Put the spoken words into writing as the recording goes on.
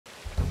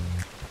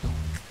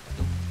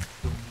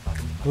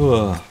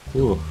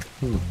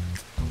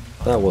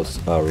That was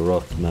a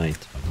rough night.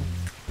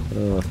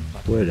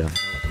 Where the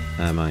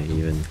am I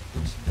even?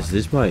 Is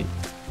this my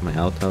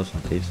outhouse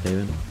in Caves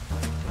Haven?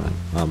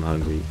 I'm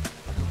hungry.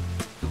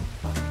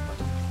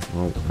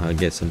 Well, I'll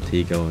get some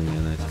tea going,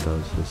 and I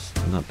suppose there's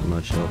not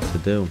much else to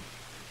do.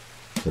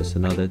 Just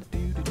another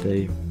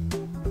day.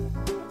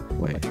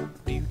 Wait.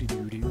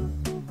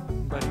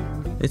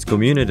 It's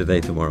community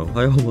day tomorrow.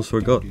 I almost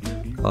forgot.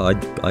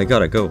 I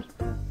gotta go.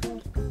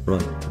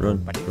 Run.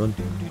 Run. Run, run.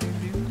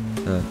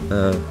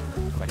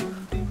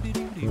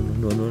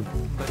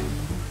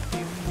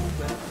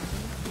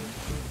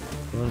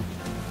 Run.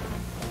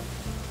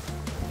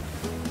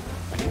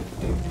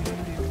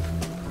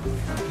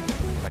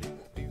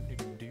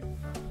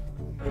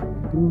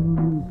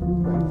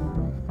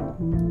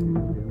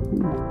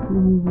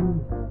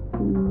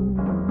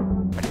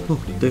 Oh,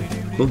 there.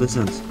 Golden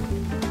Sands.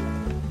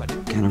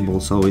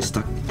 Cannonball's always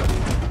stuck.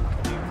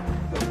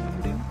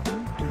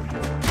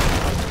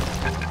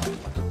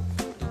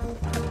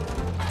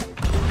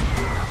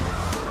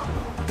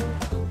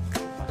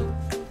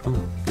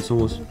 Oh, it's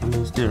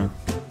almost there.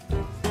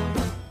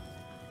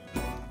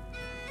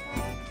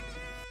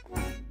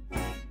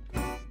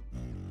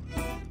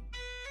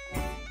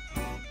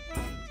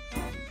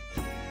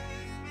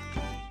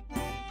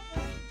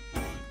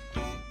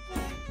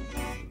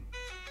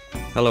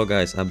 Hello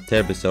guys, I'm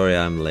terribly sorry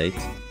I'm late.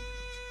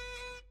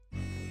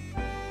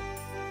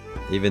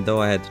 Even though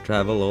I had to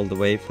travel all the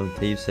way from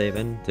Thieves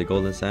Haven to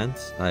Golden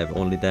Sands, I have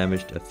only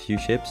damaged a few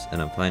ships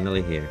and I'm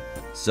finally here.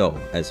 So,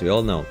 as we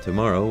all know,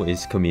 tomorrow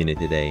is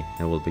Community Day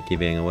and we'll be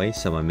giving away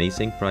some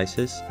amazing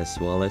prizes as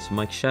well as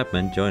Mike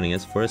Chapman joining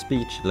us for a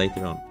speech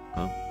later on.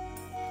 Huh?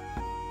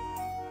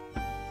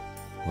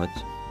 What?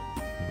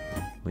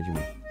 What do you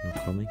mean?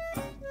 Not coming?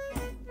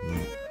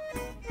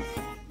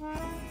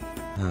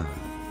 No.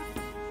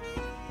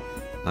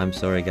 I'm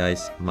sorry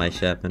guys, Mike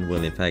Chapman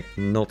will in fact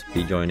not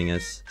be joining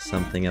us.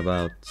 Something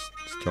about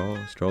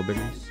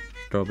strawberries?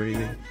 Strawberry?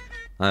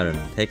 I don't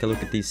know. Take a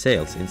look at these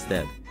sails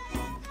instead.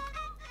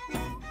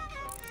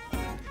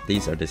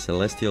 These are the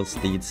Celestial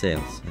Steed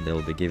sails and they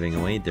will be giving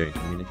away during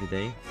Community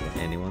Day for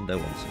anyone that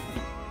wants them.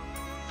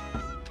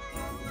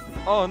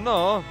 Oh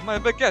no, my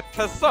baguette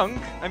has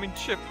sunk. I mean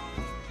ship.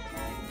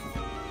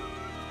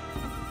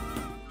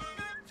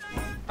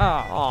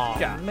 Oh,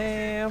 God.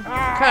 man.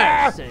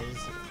 Curses.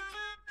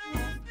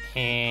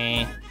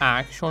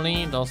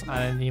 Actually, those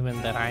aren't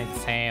even the right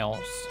sails.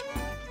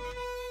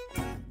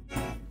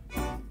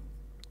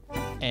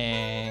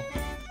 Hey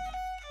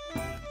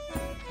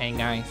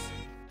guys.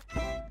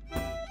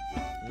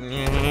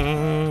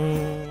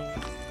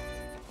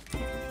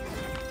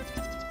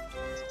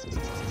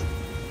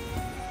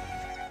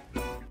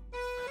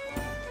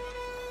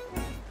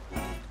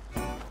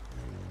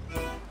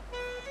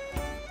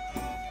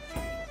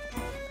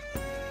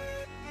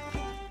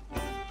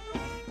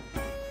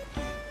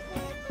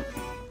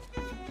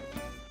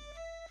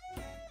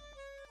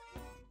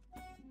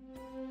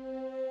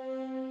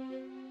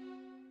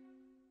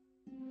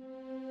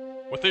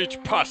 With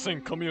each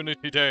passing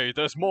Community Day,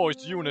 there's more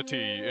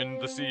unity in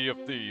the Sea of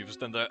Thieves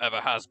than there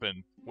ever has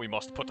been. We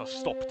must put a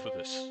stop to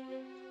this.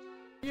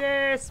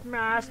 Yes,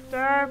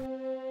 master.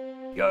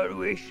 Your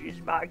wish is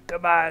my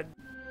command.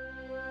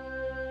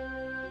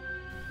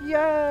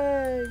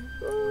 Yay!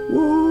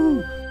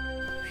 Woo!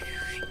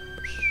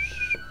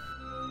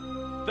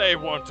 They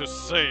want to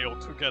sail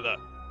together.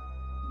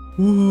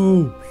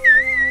 Whoa!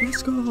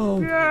 Let's go!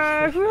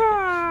 Yay!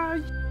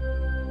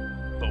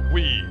 But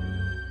we,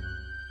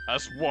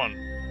 as one,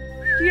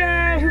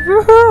 Yay!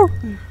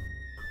 Woohoo!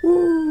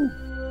 Woo!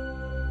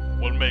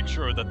 will make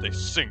sure that they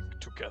sink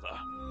together.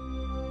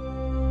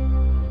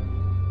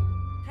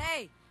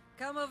 Hey,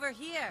 come over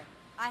here.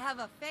 I have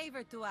a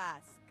favor to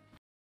ask.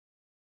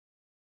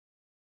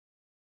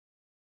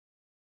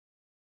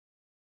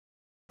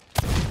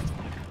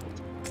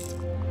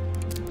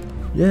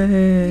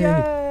 Yay!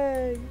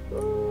 Yay!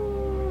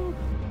 Woo!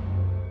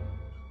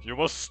 You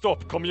must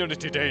stop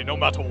Community Day no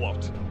matter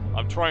what.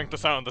 I'm trying to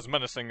sound as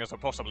menacing as I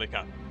possibly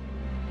can.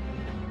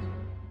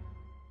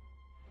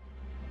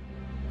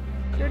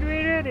 Should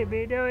we really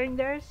be doing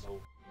this?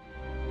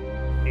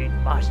 It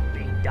must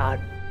be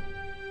done.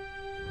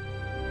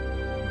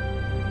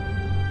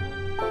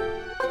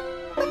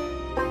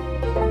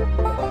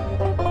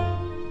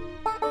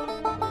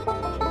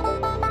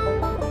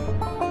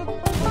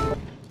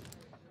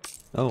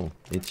 Oh,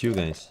 it's you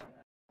guys.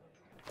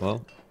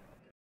 Well,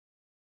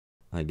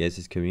 I guess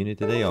it's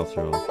Community Day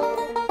after all.